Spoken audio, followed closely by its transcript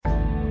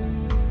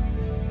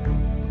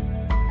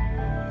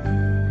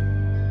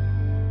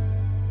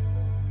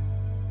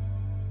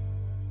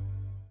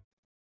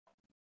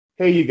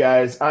Hey, you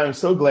guys. I am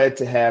so glad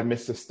to have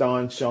Mr.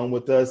 Stone Shown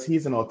with us.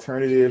 He's an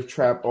alternative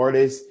trap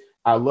artist.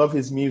 I love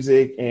his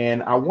music,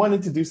 and I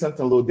wanted to do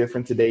something a little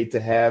different today to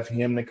have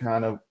him to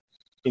kind of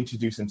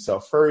introduce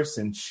himself first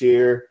and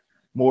share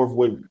more of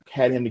what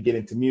had him to get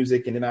into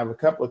music. And then I have a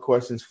couple of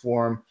questions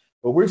for him.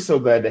 But we're so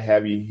glad to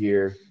have you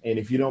here. And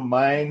if you don't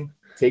mind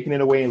taking it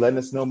away and letting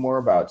us know more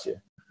about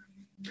you.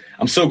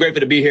 I'm so grateful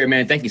to be here,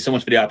 man. Thank you so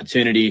much for the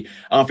opportunity.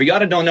 For y'all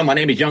that don't know, my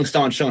name is Young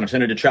Stone Shown. I'm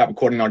Center to Trap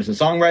recording artist and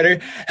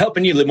songwriter,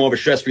 helping you live more of a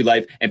stress-free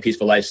life and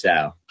peaceful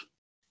lifestyle.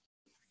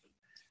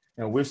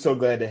 And we're so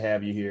glad to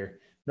have you here.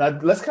 Now,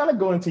 let's kind of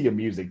go into your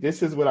music.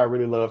 This is what I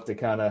really love to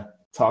kind of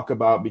talk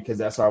about because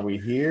that's why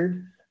we're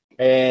here.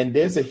 And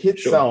there's a hit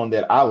song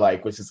that I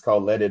like, which is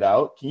called Let It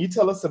Out. Can you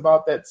tell us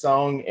about that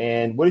song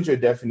and what is your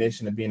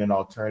definition of being an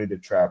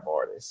alternative trap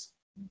artist?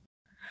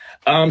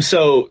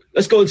 So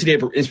let's go into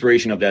the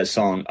inspiration of that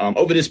song.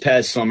 Over this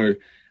past summer,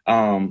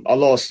 I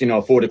lost,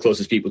 four of the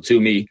closest people to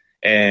me,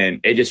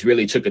 and it just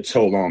really took a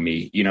toll on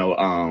me,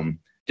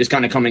 just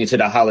kind of coming into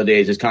the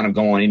holidays, just kind of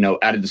going,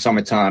 out of the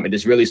summertime. It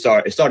just really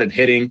started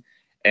hitting,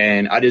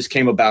 and I just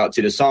came about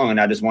to the song, and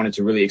I just wanted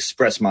to really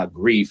express my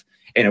grief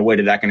in a way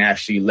that I can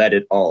actually let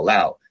it all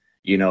out,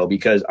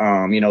 because,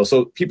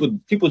 so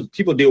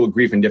people deal with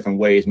grief in different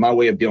ways. My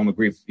way of dealing with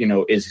grief,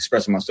 is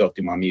expressing myself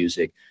through my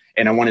music.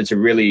 And I wanted to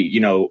really,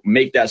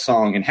 make that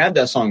song and have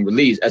that song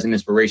released as an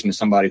inspiration to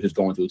somebody who's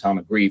going through a time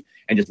of grief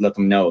and just let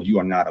them know you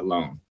are not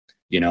alone,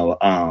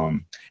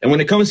 And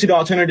when it comes to the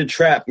alternative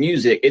trap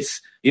music,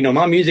 it's,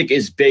 my music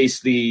is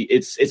basically,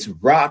 it's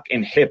rock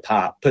and hip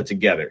hop put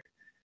together,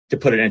 to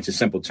put it into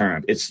simple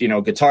terms. It's,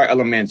 guitar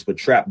elements with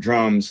trap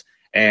drums.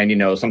 And,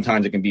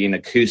 sometimes it can be an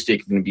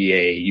acoustic, it can be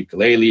a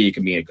ukulele, it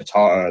can be a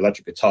guitar, or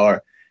electric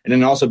guitar. And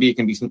then also it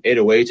can be some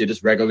 808s or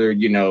just regular,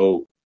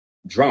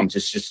 drums.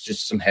 It's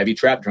just some heavy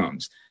trap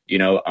drums,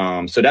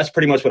 so that's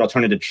pretty much what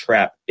alternative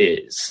trap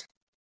is.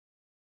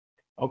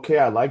 Okay,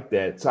 I like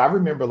that. So I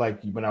remember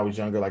like when I was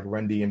younger, like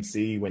Run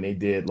DMC, when they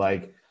did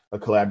like a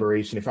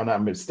collaboration, if I'm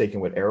not mistaken,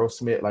 with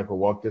Aerosmith, like a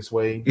Walk This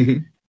Way.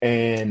 Mm-hmm.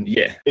 And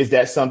yeah, is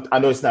that something, I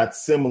know it's not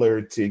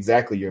similar to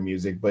exactly your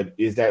music, but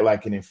is that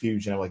like an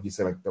infusion of, like you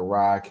said, like the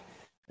rock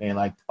and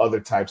like other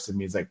types of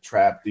music, like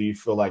trap? Do you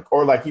feel like,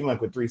 or like even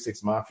like with 3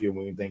 6 Mafia,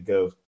 when you think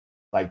of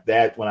like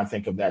that, when I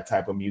think of that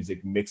type of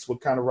music mixed with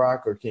kind of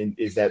rock, or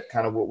is that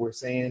kind of what we're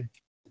saying?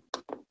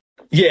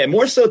 Yeah,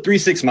 more so 3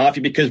 6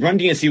 Mafia, because Run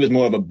DMC was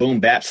more of a boom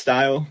bap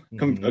style,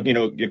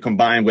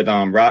 combined with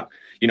rock.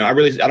 I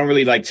don't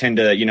really like tend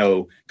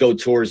to, go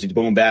towards the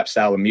boom bap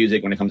style of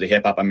music when it comes to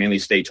hip hop. I mainly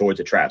stay towards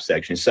the trap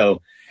section.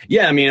 So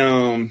yeah, I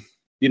mean,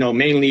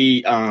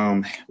 mainly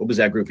what was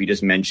that group you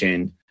just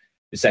mentioned?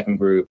 The second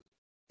group.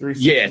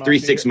 3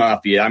 6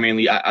 Mafia.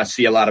 I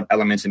see a lot of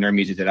elements in their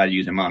music that I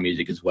use in my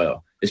music as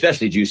well,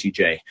 especially Juicy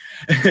J.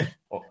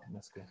 Oh,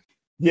 that's good.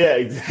 Yeah,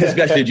 exactly.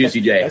 Especially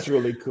Juicy J. That's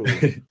really cool.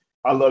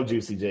 I love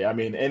Juicy J. I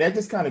mean, and that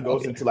just kind of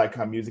goes into like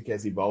how music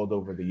has evolved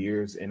over the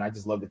years. And I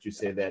just love that you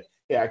said that,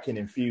 I can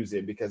infuse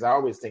it, because I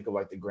always think of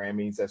like the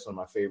Grammys. That's one of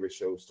my favorite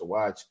shows to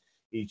watch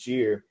each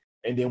year.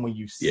 And then when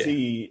you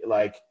see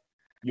like,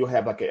 you'll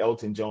have like an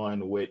Elton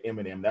John with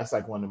Eminem. That's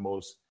like one of the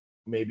most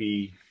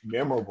maybe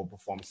memorable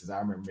performances I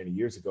remember many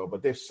years ago.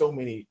 But there's so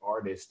many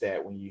artists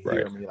that when you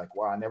hear them, you're like,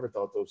 wow, I never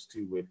thought those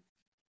two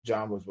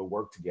genres would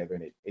work together.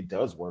 And it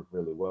does work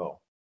really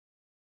well.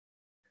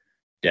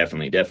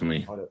 Definitely,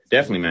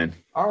 man.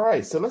 All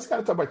right, so let's kind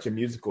of talk about your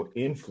musical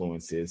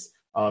influences.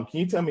 Can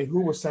you tell me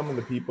who were some of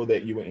the people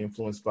that you were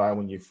influenced by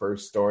when you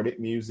first started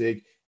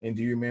music? And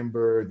do you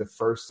remember the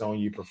first song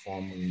you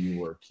performed when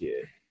you were a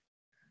kid?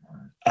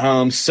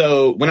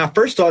 So when I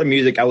first started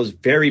music, I was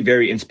very,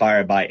 very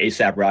inspired by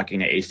A$AP Rocky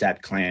and the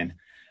A$AP Clan.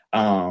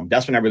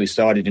 That's when I really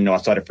started. I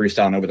started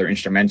freestyling over their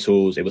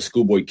instrumentals. It was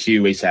Schoolboy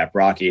Q, A$AP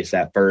Rocky,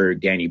 A$AP Ferg,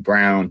 Danny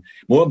Brown,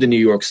 more of the New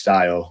York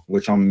style,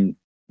 which I'm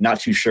not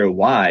too sure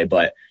why,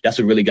 but that's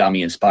what really got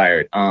me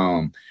inspired.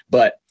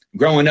 But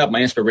growing up,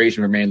 my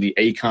inspiration were mainly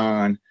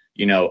Akon,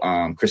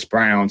 Chris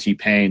Brown,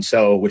 T-Pain,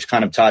 which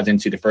kind of ties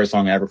into the first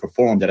song I ever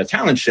performed at a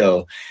talent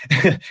show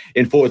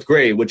in 4th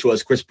grade, which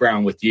was Chris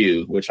Brown With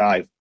You, which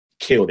I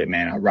killed it,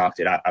 man. I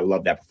rocked it. I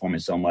love that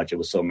performance so much. It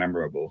was so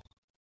memorable.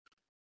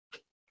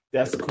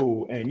 That's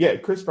cool. And yeah,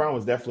 Chris Brown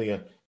was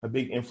definitely a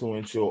big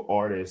influential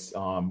artist.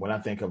 When I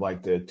think of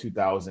like the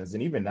 2000s,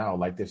 and even now,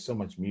 like there's so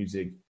much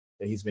music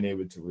that he's been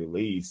able to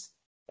release,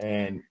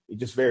 and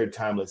just very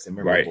timeless and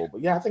memorable. Right.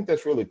 But yeah, I think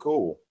that's really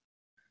cool.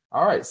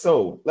 All right,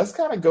 so let's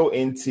kind of go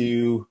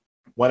into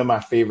one of my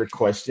favorite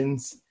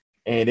questions.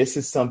 And this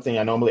is something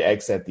I normally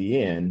ask at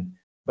the end,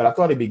 but I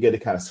thought it'd be good to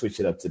kind of switch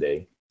it up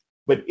today.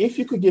 But if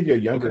you could give your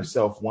younger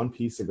self one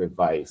piece of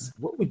advice,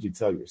 what would you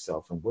tell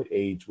yourself, and what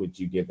age would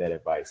you give that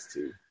advice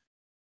to?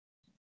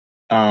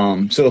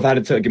 So if I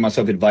had to give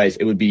myself advice,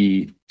 it would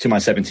be to my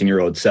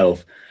 17-year-old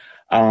self.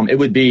 It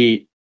would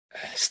be,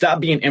 stop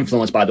being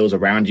influenced by those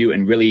around you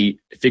and really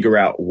figure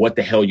out what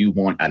the hell you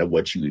want out of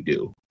what you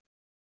do.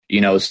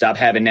 Stop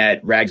having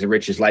that rags to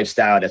riches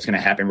lifestyle that's going to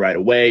happen right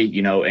away,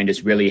 and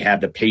just really have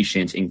the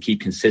patience and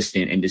keep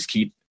consistent and just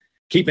keep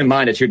keep in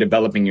mind that you're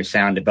developing your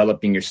sound,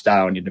 developing your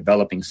style, and you're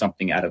developing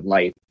something out of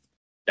life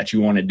that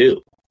you want to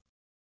do.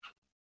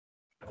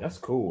 That's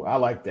cool. I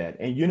like that.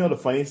 And you know, the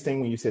funniest thing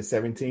when you said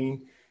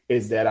 17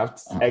 is that I've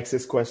asked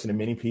this question to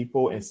many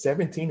people, and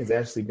 17 has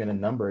actually been a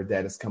number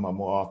that has come up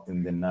more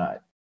often than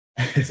not.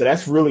 So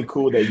that's really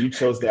cool that you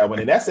chose that one.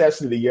 And that's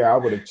actually the year I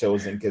would have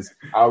chosen, because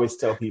I always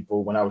tell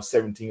people when I was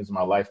 17,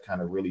 my life kind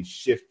of really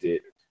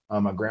shifted.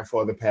 My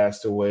grandfather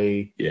passed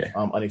away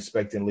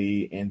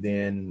unexpectedly, and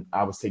then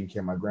I was taking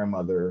care of my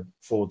grandmother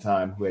full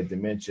time who had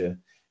dementia.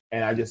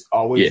 And I just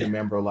always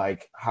remember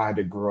like how I had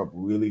to grow up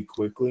really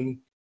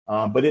quickly.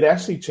 But it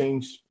actually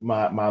changed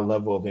my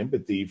level of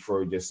empathy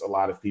for just a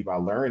lot of people. I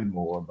learned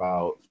more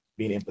about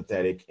being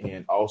empathetic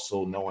and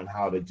also knowing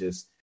how to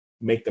just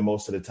make the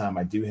most of the time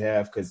I do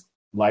have, because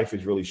life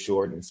is really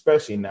short, and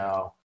especially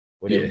now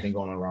with everything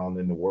going around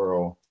in the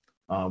world,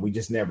 we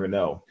just never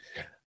know.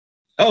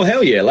 Oh,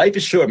 hell yeah. Life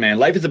is short, man.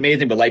 Life is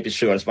amazing, but life is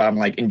short. That's why I'm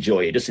like,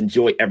 enjoy it. Just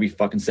enjoy every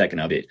fucking second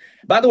of it.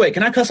 By the way,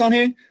 can I cuss on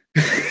here?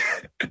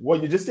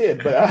 Well, you just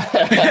did, but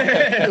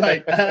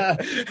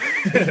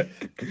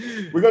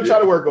we're gonna try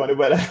to work on it.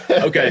 But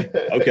okay.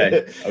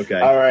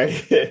 All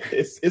right,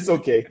 it's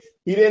okay.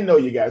 He didn't know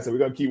you guys, so we're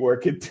gonna keep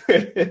working.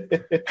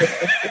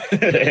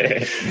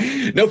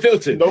 No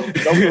filter. No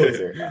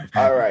filter.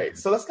 All right,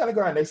 so let's kind of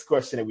go to our next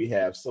question that we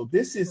have. So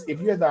this is,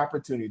 if you had the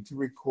opportunity to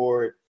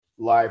record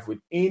live with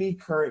any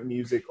current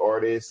music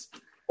artist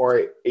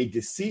or a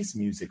deceased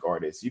music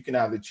artist, you can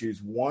either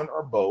choose one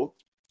or both.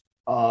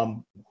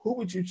 Who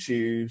would you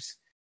choose,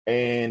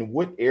 and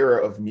what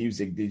era of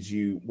music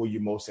were you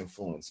most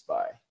influenced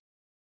by?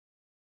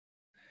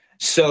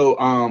 So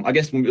I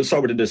guess we'll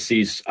start with the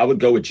deceased. I would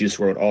go with Juice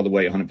WRLD all the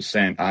way,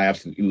 100%. I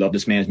absolutely love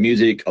this man's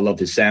music. I love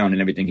his sound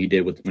and everything he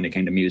did when it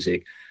came to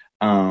music.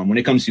 When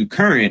it comes to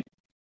current,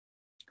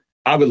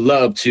 I would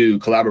love to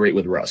collaborate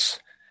with Russ.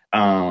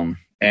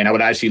 And I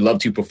would actually love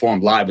to perform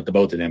live with the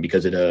both of them,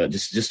 because of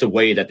just the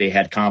way that they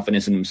had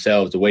confidence in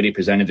themselves, the way they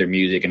presented their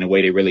music, and the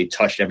way they really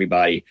touched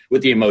everybody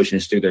with the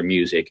emotions through their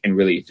music, and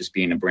really just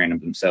being a brand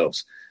of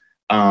themselves.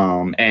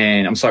 And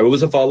I'm sorry, what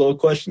was the follow-up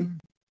question?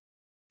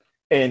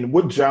 And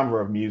what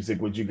genre of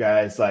music would you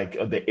guys like,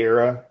 the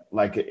era,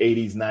 like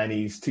 80s,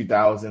 90s,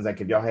 2000s?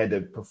 Like if y'all had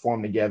to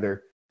perform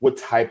together, what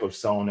type of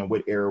song and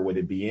what era would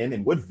it be in?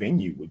 And what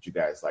venue would you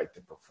guys like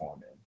to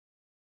perform in?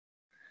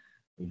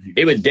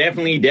 It would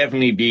definitely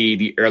be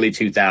the early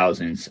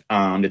 2000s.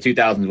 The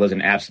 2000s was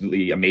an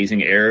absolutely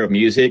amazing era of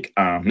music.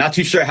 Not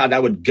too sure how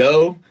that would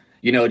go,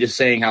 just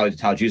saying how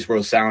Juice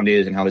WRLD's sound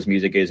is and how his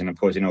music is. And of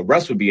course,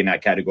 Russ would be in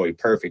that category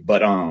perfect.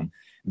 But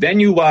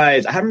venue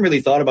wise, I haven't really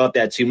thought about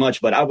that too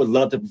much, but I would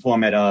love to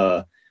perform at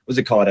what's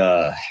it called?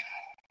 I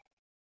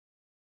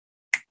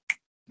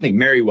think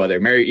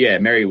Merriweather.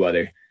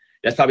 Merriweather.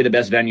 That's probably the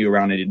best venue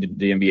around the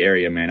DMV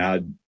area, man.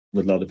 I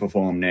would love to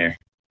perform there.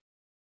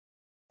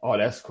 Oh,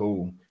 that's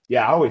cool.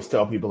 Yeah, I always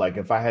tell people, like,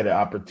 if I had an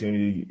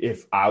opportunity,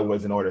 if I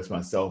was an artist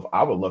myself,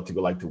 I would love to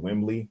go like to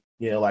Wembley,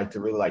 like to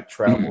really like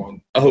travel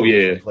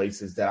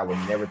places that I would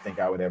never think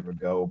I would ever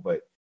go.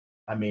 But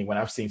I mean, when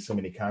I've seen so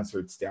many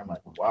concerts there, I'm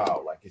like,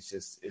 wow, like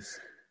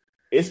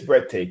it's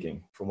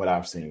breathtaking from what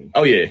I've seen.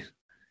 Oh yeah.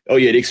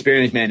 The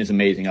experience, man, is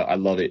amazing. I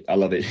love it. I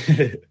love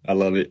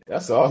it.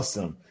 That's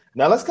awesome.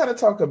 Now let's kind of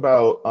talk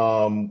about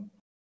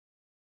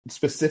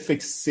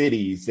specific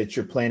cities that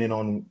you're planning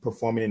on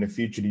performing in the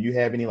future. Do you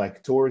have any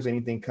like tours,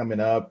 anything coming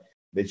up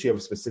that you have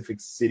a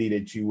specific city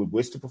that you would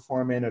wish to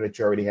perform in, or that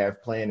you already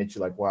have planned that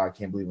you're like, wow, I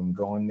can't believe I'm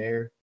going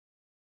there?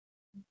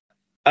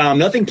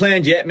 Nothing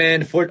planned yet,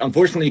 man.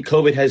 Unfortunately,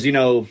 COVID has,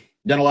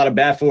 done a lot of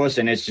bad for us,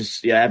 and it's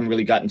just, I haven't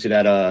really gotten to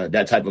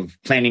that type of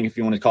planning, if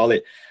you want to call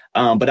it.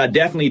 But I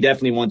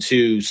definitely want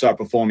to start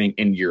performing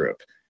in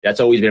Europe. That's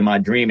always been my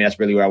dream, and that's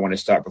really where I want to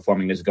start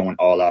performing this, going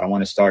all out. I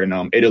want to start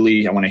in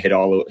Italy. I want to hit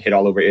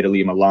all over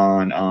Italy,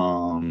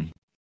 Milan,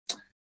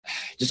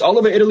 just all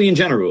over Italy in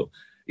general.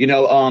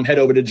 Head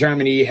over to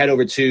Germany, head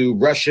over to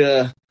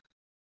Russia,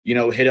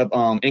 hit up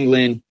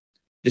England.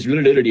 Just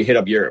really literally hit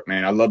up Europe,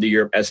 man. I love the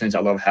Europe essence. I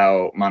love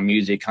how my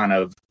music kind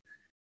of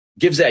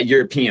gives that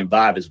European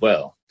vibe as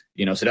well.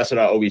 So that's what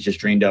I always just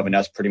dreamed of, and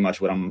that's pretty much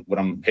what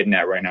I'm hitting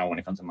at right now when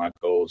it comes to my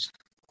goals.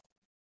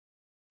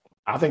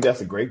 I think that's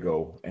a great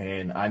goal.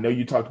 And I know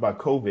you talked about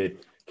COVID.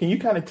 Can you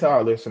kind of tell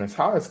our listeners,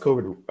 how has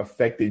COVID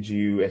affected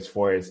you as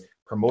far as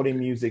promoting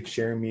music,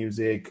 sharing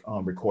music,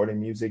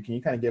 recording music? Can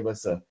you kind of give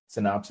us a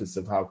synopsis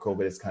of how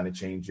COVID has kind of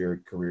changed your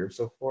career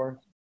so far?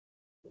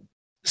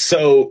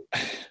 So,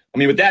 I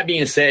mean, with that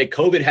being said,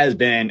 COVID has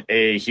been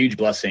a huge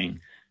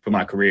blessing for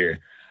my career.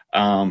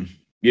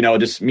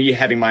 Just me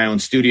having my own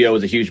studio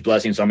is a huge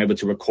blessing. So I'm able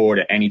to record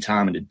at any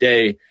time of the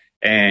day.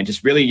 And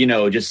just really,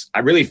 I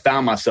really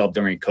found myself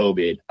during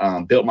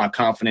COVID, built my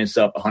confidence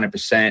up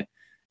 100%,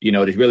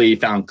 just really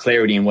found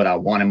clarity in what I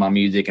want in my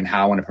music and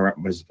how I want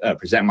to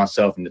present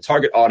myself and the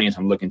target audience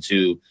I'm looking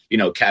to,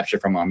 capture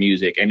from my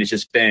music. And it's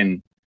just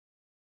been,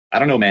 I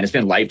don't know, man, it's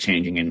been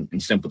life-changing in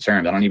simple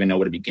terms. I don't even know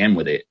where to begin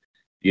with it.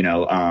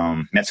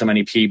 Met so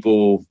many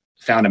people,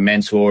 found a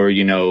mentor,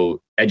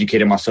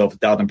 educated myself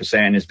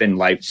 1,000%. It's been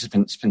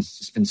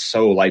it's been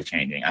so life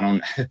changing.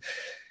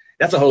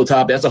 That's a whole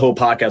topic. That's a whole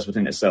podcast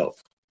within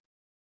itself.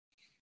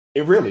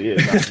 It really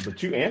is,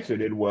 but you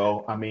answered it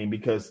well. I mean,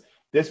 because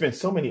there's been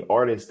so many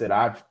artists that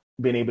I've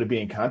been able to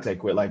be in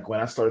contact with. Like when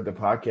I started the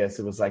podcast,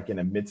 it was like in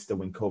the midst of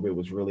when COVID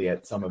was really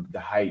at some of the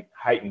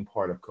heightened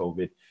part of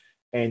COVID.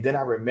 And then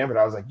I remembered,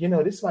 I was like,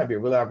 this might be a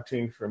real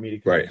opportunity for me to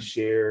kind of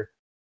share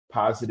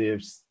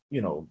positives,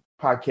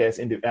 podcasts.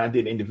 And I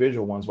did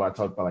individual ones where I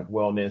talked about like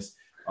wellness,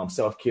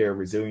 self-care,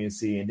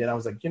 resiliency. And then I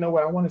was like,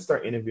 I want to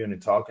start interviewing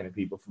and talking to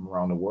people from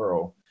around the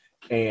world.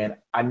 And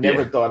I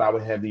never thought I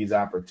would have these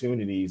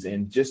opportunities.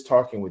 And just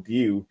talking with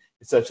you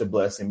is such a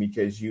blessing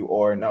because you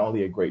are not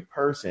only a great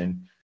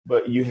person,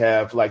 but you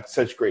have like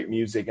such great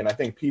music. And I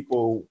think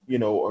people,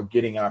 are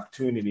getting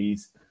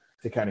opportunities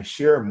to kind of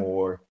share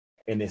more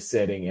in this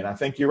setting. And I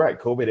think you're right.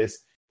 COVID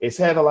it's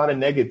had a lot of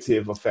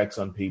negative effects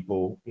on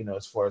people,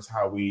 as far as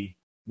how we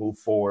move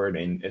forward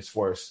and as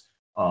far as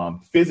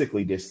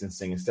physically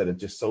distancing instead of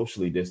just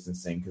socially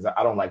distancing, because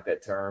I don't like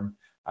that term.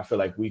 I feel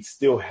like we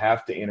still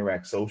have to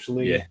interact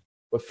socially. Yeah.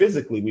 But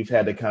physically, we've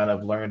had to kind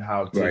of learn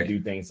how to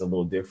do things a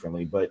little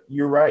differently. But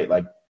you're right.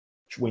 Like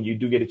when you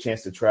do get a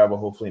chance to travel,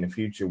 hopefully in the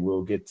future,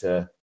 we'll get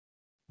to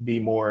be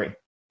more,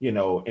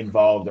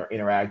 involved or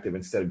interactive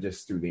instead of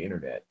just through the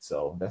internet.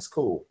 So that's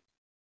cool.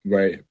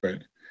 Right.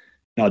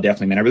 No,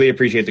 definitely, man. I really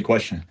appreciate the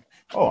question.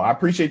 Oh, I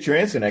appreciate your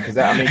answering that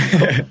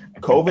because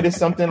COVID is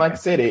something, like I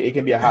said, it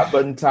can be a hot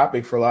button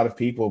topic for a lot of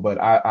people. But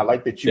I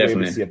like that you're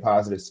able to see a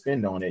positive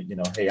spin on it.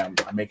 Hey, I'm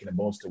making the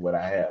most of what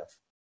I have.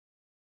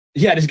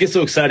 Yeah, I just get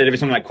so excited every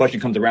time that question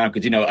comes around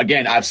because,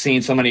 again, I've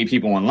seen so many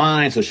people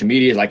online, social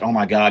media, like, oh,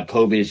 my God,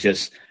 COVID is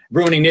just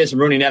ruining this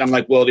and ruining that. I'm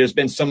like, well, there's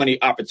been so many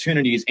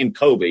opportunities in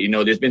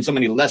COVID. There's been so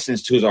many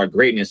lessons to our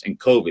greatness in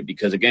COVID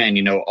because,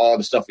 again, all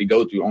the stuff we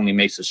go through only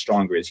makes us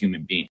stronger as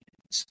human beings.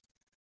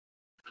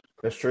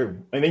 That's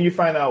true. And then you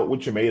find out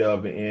what you're made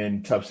of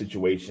in tough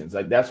situations.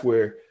 Like that's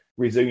where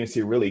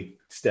resiliency really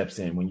steps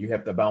in, when you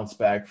have to bounce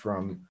back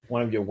from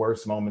one of your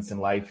worst moments in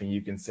life and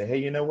you can say, hey,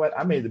 you know what?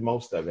 I made the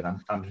most of it.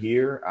 I'm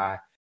here.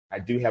 I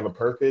do have a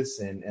purpose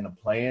and a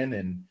plan.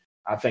 And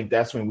I think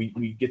that's when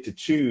we get to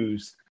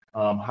choose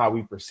how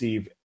we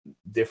perceive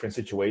different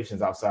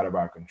situations outside of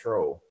our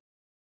control.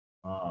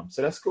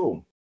 So that's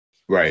cool.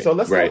 Right. So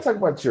let's talk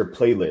about your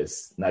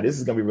playlist. Now, this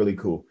is going to be really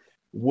cool.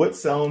 What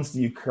songs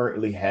do you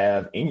currently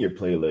have in your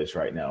playlist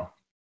right now?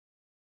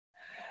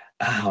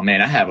 Oh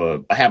man, I have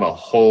a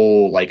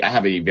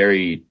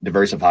very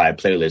diversified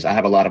playlist. I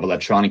have a lot of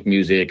electronic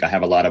music. I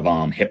have a lot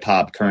of hip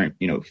hop, current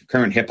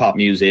hip hop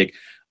music,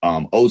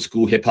 old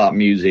school hip hop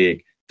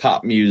music,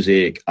 pop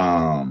music,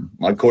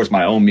 of course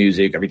my own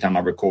music. Every time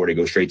I record it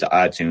goes straight to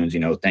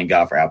iTunes, thank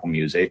God for Apple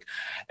Music.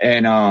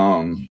 And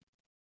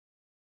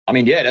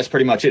that's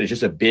pretty much it. It's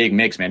just a big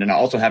mix, man. And I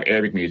also have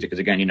Arabic music because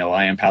again,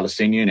 I am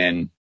Palestinian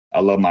and I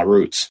love my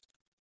roots.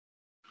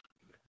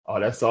 Oh,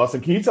 that's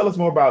awesome. Can you tell us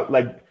more about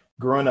like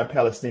growing up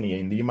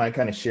Palestinian? Do you mind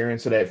kind of sharing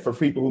so that for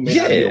people who may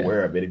not be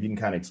aware of it, if you can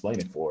kind of explain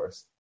it for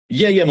us?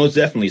 Yeah, most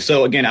definitely.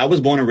 So again, I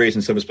was born and raised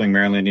in Silver Spring,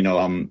 Maryland.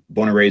 I'm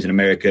born and raised in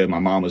America. My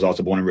mom was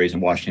also born and raised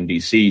in Washington,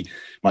 D.C.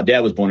 My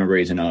dad was born and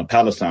raised in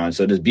Palestine.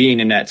 So just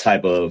being in that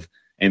type of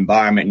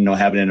environment,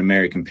 having an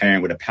American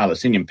parent with a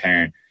Palestinian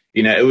parent,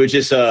 it was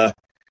just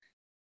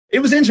it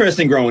was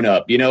interesting growing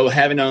up,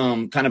 having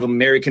kind of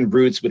American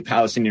roots with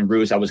Palestinian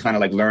roots. I was kind of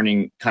like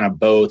learning kind of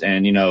both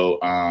and,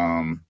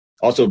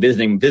 also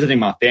visiting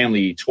my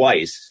family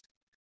twice,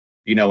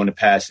 in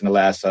the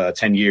last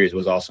 10 years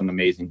was also an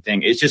amazing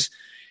thing. It's just,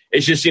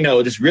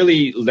 just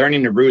really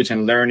learning the roots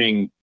and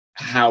learning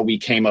how we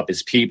came up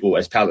as people,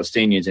 as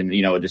Palestinians, and,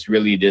 just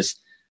really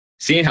just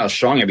seeing how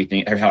strong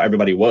how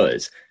everybody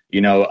was,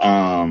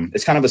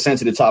 it's kind of a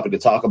sensitive topic to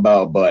talk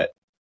about, but,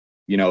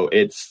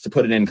 it's to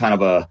put it in kind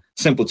of a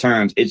simple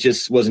terms. It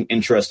just was an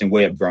interesting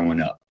way of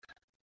growing up.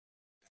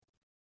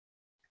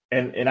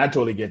 And I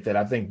totally get that.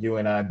 I think you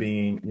and I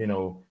being,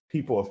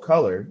 people of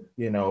color,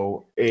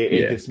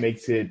 it just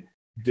makes it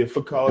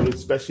difficult,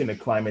 especially in the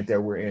climate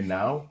that we're in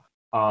now.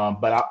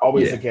 But I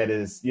always look at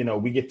it as,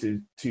 we get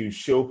to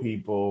show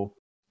people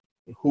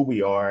who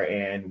we are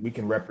and we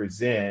can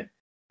represent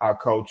our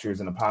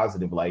cultures in a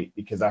positive light,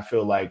 because I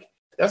feel like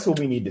that's what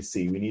we need to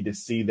see. We need to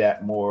see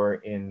that more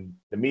in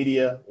the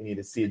media. We need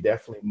to see it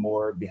definitely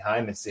more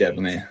behind the scenes.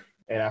 Definitely.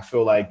 And I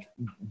feel like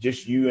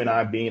just you and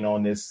I being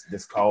on this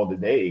call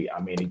today,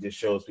 it just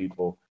shows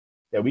people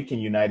that we can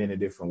unite in a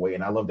different way.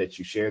 And I love that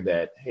you shared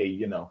that.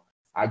 Hey,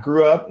 I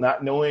grew up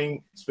not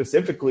knowing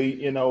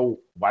specifically,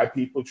 why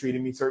people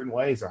treated me certain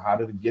ways or how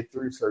to get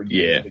through certain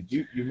things, but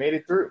you made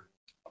it through.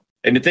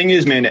 And the thing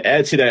is, man, to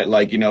add to that,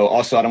 like,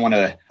 also I don't want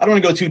to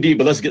go too deep,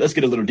 but let's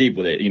get a little deep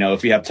with it,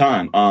 if we have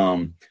time.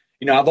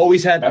 I've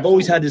always had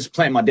this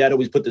plan. My dad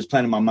always put this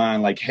plan in my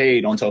mind, like,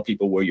 hey, don't tell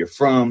people where you're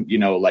from.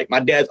 Like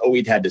my dad's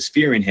always had this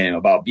fear in him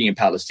about being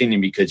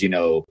Palestinian because,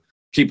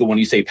 people, when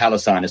you say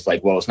Palestine, it's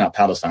like, well, it's not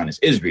Palestine, it's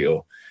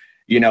Israel,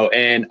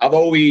 and I've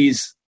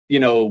always,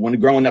 when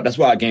growing up, that's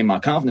where I gained my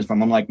confidence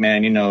from. I'm like,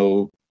 man,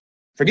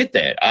 forget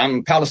that.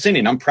 I'm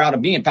Palestinian. I'm proud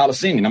of being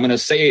Palestinian. I'm going to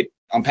say it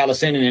I'm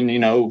Palestinian, and, you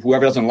know,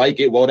 whoever doesn't like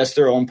it, well, that's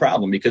their own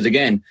problem. Because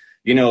again,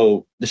 you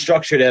know, the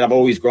structure that I've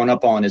always grown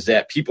up on is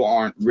that people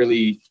aren't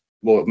really,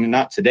 well, I mean,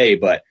 not today,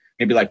 but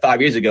maybe like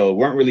 5 years ago,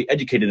 weren't really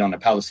educated on the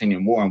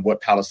Palestinian war and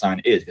what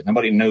Palestine is, because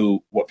nobody knew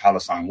what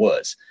Palestine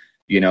was,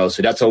 you know.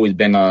 So that's always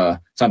been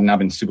something I've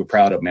been super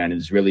proud of, man,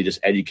 is really just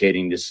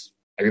educating this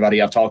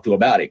everybody I've talked to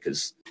about it,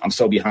 because I'm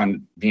so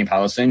behind being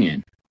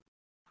Palestinian.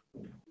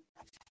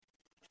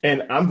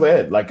 And I'm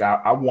glad, like,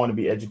 I want to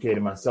be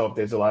educated myself.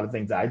 There's a lot of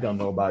things I don't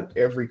know about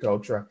every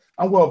culture.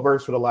 I'm well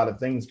versed with a lot of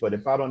things, but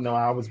if I don't know,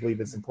 I always believe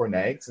it's important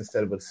to ask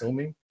instead of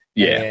assuming.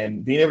 Yeah.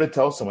 And being able to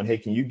tell someone, hey,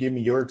 can you give me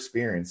your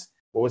experience?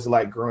 What was it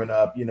like growing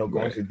up, you know,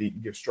 going through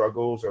your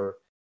struggles, or,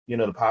 you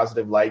know, the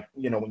positive, like,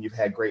 you know, when you've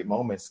had great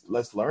moments,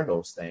 let's learn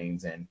those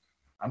things. And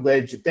I'm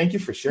glad thank you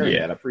for sharing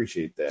that. I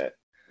appreciate that.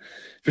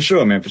 For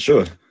sure, man. For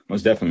sure.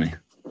 Most definitely.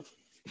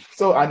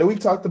 So I know we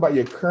talked about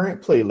your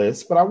current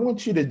playlist, but I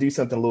want you to do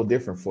something a little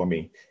different for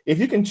me. If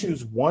you can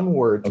choose one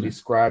word to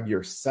describe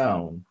your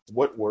sound,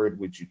 what word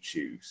would you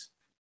choose?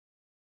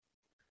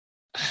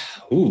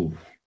 Ooh,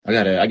 I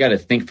gotta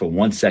think for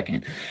 1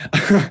 second.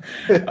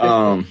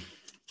 I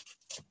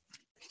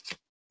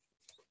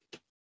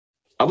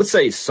would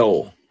say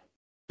soul.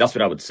 That's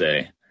what I would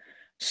say.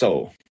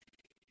 Soul.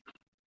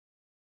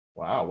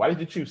 Wow. Why did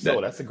you choose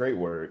soul? That's a great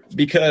word.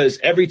 Because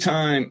every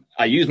time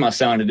I use my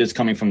sound, it is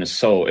coming from the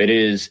soul.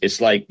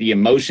 It's like the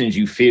emotions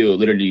you feel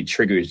literally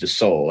triggers the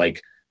soul.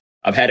 Like,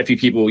 I've had a few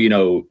people, you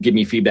know, give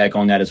me feedback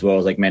on that as well.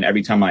 It's like, man,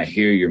 every time I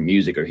hear your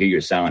music or hear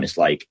your sound, it's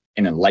like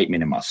an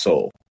enlightenment in my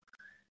soul.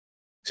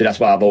 So that's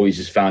why I've always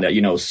just found that,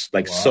 you know,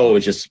 like soul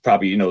is just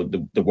probably, you know,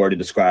 the word to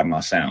describe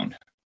my sound.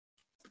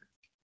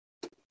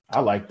 I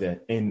like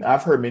that. And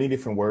I've heard many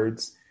different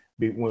words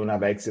when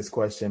I've asked this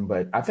question,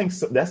 but I think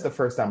that's the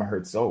first time I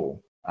heard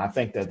soul. I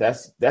think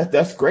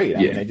that's great. I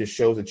mean, it just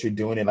shows that you're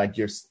doing it like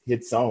your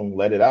hit song,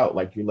 let it out,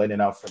 like you're letting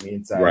it out from the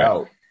inside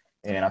out.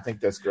 And I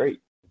think that's great.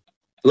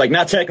 Like,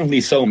 not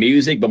technically soul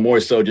music, but more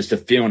so just the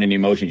feeling and the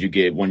emotions you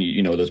get when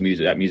you know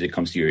that music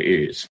comes to your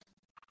ears.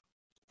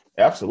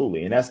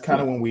 Absolutely. And that's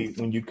kind of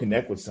when you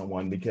connect with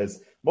someone,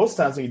 because most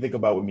times when you think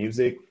about with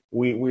music,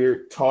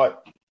 we're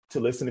taught to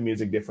listen to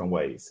music different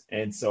ways.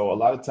 And so a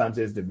lot of times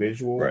there's the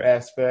visual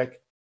aspect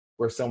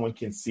where someone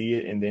can see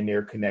it and then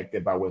they're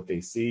connected by what they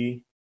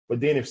see. But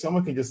then if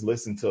someone can just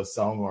listen to a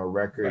song or a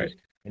record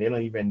and they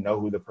don't even know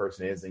who the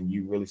person is, and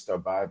you really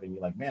start vibing,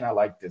 you're like, man, I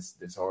like this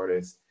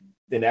artist.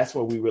 Then that's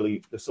where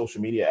the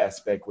social media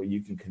aspect, where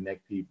you can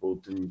connect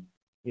people through,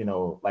 you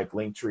know, like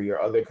Linktree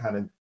or other kind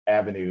of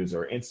avenues,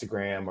 or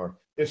Instagram, or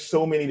there's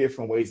so many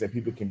different ways that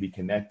people can be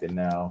connected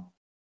now.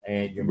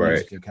 And your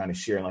music can kind of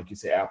share. And like you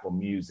say, Apple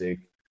Music,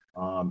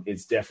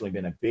 it's definitely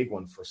been a big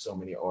one for so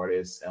many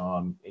artists.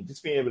 And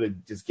just being able to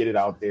just get it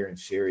out there and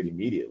share it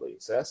immediately.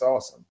 So that's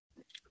awesome.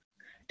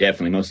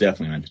 Definitely, most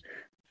definitely, man.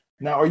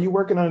 Now, are you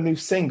working on a new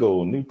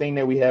single, new thing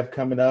that we have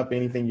coming up?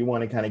 Anything you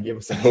want to kind of give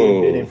us some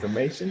tidbit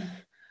information?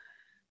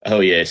 Oh,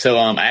 yeah. So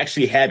I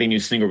actually have a new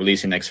single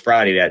releasing next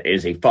Friday that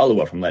is a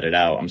follow-up from Let It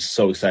Out. I'm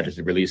so excited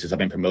to release this. I've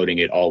been promoting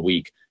it all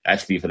week,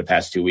 actually, for the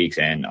past 2 weeks.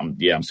 And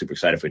I'm super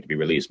excited for it to be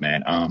released,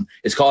 man.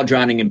 It's called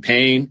Drowning in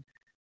Pain.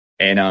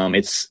 And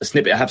it's a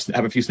snippet. I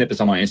have a few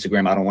snippets on my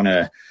Instagram. I don't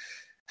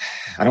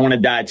want to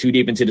dive too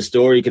deep into the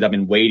story, because I've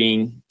been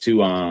waiting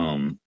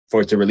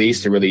for it to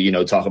release, to really, you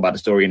know, talk about the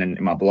story in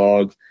my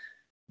blog.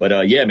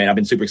 But yeah, man, I've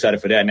been super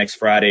excited for that. Next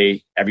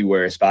Friday,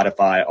 everywhere,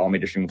 Spotify, all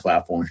major streaming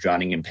platforms,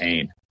 Drowning in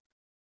Pain.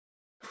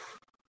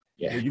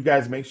 Yeah. Well, you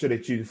guys make sure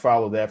that you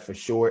follow that for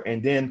sure.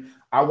 And then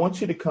I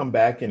want you to come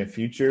back in the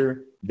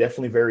future,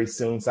 definitely very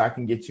soon, so I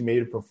can get you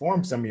maybe to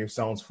perform some of your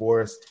songs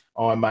for us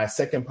on my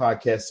second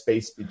podcast,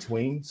 Space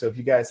Between. So if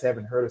you guys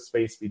haven't heard of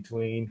Space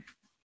Between,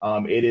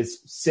 it is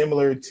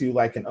similar to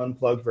like an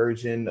unplugged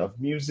version of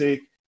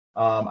music.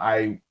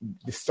 I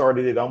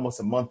started it almost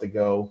a month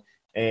ago,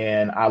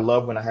 and I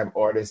love when I have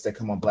artists that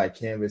come on Black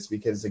Canvas,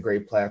 because it's a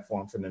great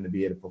platform for them to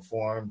be able to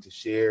perform, to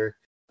share.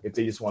 If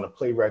they just want to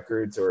play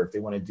records, or if they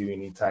want to do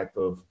any type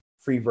of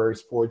free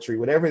verse poetry,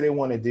 whatever they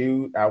want to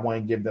do, I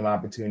want to give them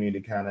opportunity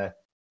to kind of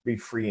be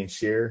free and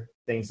share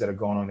things that are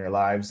going on in their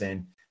lives.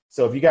 And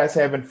so if you guys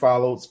haven't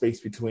followed Space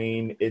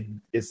Between, it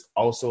is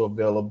also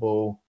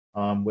available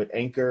with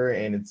Anchor,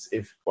 and it's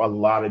a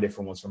lot of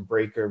different ones, from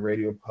Breaker,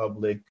 Radio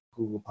Public,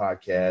 Google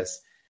Podcasts.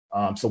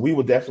 So we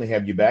will definitely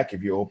have you back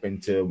if you're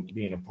open to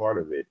being a part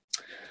of it.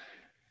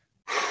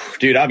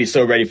 Dude, I'll be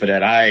so ready for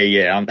that.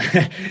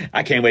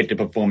 I can't wait to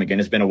perform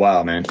again. It's been a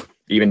while, man.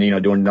 Even, you know,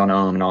 doing it on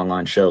an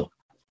online show.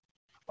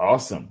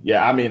 Awesome.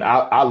 Yeah, I mean,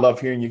 I love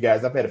hearing you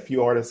guys. I've had a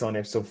few artists on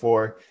there so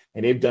far,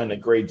 and they've done a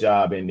great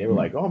job. And they were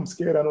like, "Oh, I'm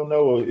scared. I don't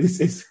know." I'm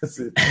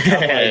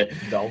like,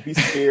 don't be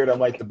scared. I'm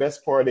like, the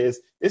best part is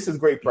this is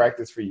great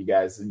practice for you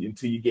guys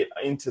until you get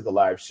into the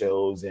live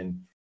shows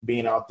and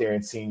being out there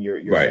and seeing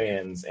your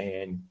fans.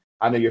 And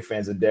I know your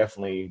fans are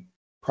definitely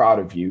proud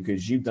of you,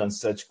 because you've done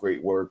such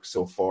great work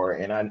so far.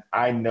 And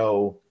I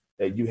know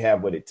that you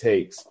have what it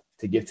takes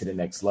to get to the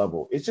next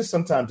level. It's just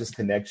sometimes just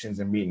connections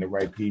and meeting the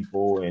right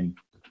people, and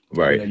you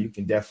know, you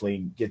can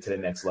definitely get to the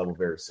next level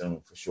very soon,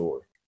 for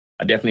sure.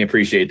 I definitely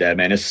appreciate that,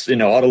 man. It's,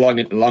 all the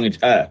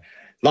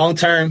long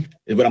term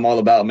is what I'm all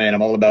about, man.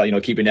 I'm all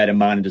about, keeping that in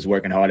mind and just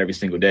working hard every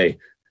single day,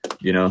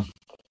 Well,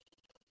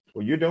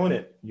 you're doing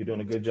it. You're doing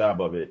a good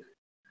job of it.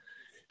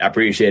 I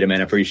appreciate it, man.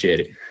 I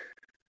appreciate it.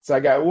 So I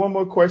got one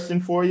more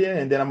question for you,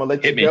 and then I'm going to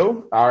let you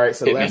go. All right.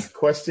 So the last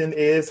question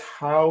is,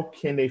 how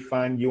can they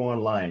find you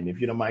online? If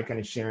you don't mind kind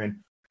of sharing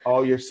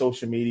all your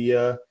social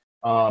media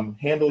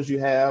handles you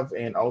have,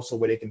 and also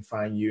where they can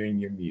find you and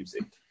your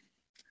music.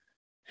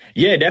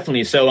 Yeah,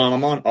 definitely. So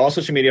I'm on all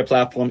social media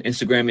platforms,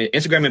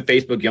 Instagram and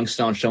Facebook, Young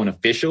Stone Shown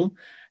Official.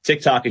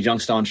 TikTok is Young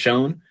Stone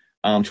Shown.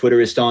 Twitter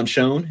is Stone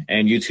Shown,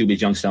 and YouTube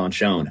is Young Stone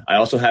Shown. I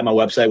also have my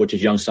website, which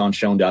is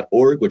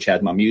youngstoneshone.org, which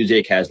has my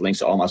music, has links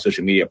to all my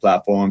social media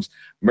platforms,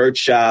 merch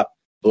shop,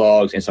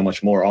 blogs, and so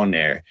much more on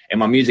there. And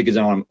my music is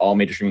on all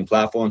major streaming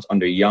platforms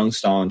under Young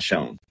Stone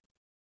Shown.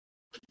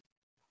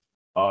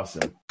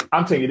 Awesome.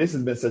 I'm telling you, this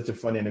has been such a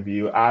fun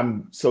interview.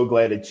 I'm so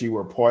glad that you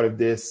were part of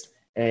this.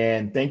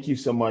 And thank you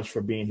so much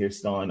for being here,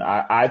 Stone.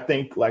 I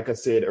think, like I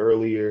said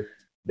earlier,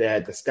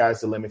 that the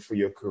sky's the limit for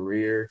your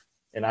career.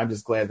 And I'm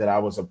just glad that I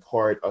was a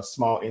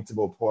small,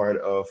 integral part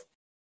of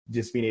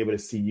just being able to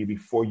see you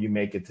before you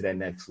make it to that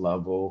next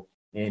level.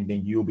 And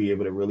then you'll be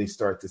able to really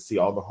start to see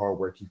all the hard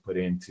work you put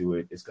into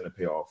it. It's going to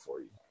pay off for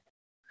you.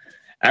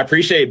 I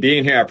appreciate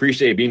being here. I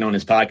appreciate being on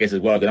this podcast as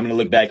well, because I'm going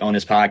to look back on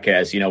this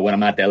podcast, when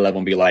I'm at that level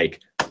and be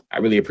like, I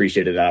really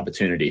appreciated that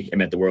opportunity. It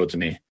meant the world to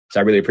me.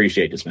 So I really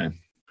appreciate this, man.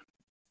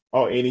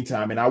 Oh,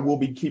 anytime. And I will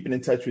be keeping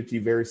in touch with you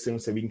very soon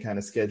so we can kind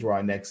of schedule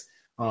our next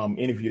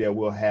interview that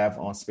we'll have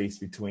on Space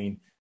Between.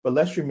 But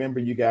let's remember,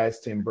 you guys,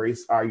 to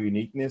embrace our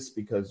uniqueness,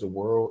 because the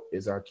world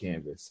is our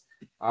canvas.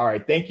 All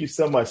right. Thank you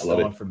so much,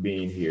 Stone, for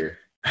being here.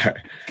 All right.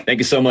 Thank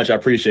you so much. I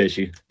appreciate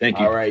you. Thank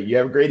you. All right. You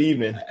have a great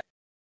evening.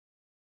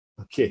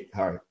 Okay.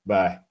 All right.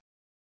 Bye.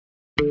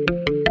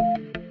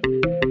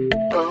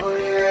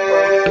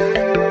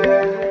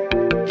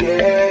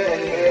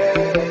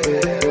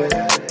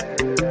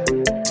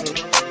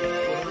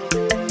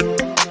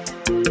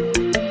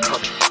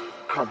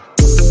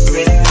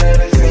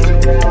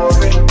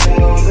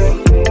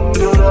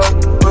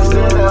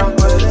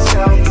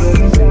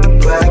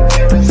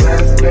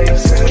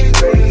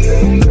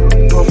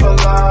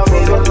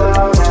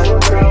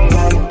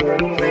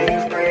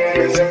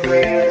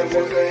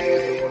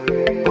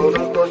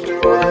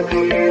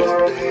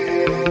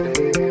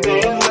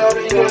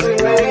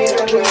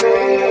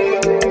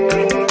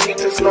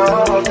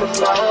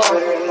 Fly.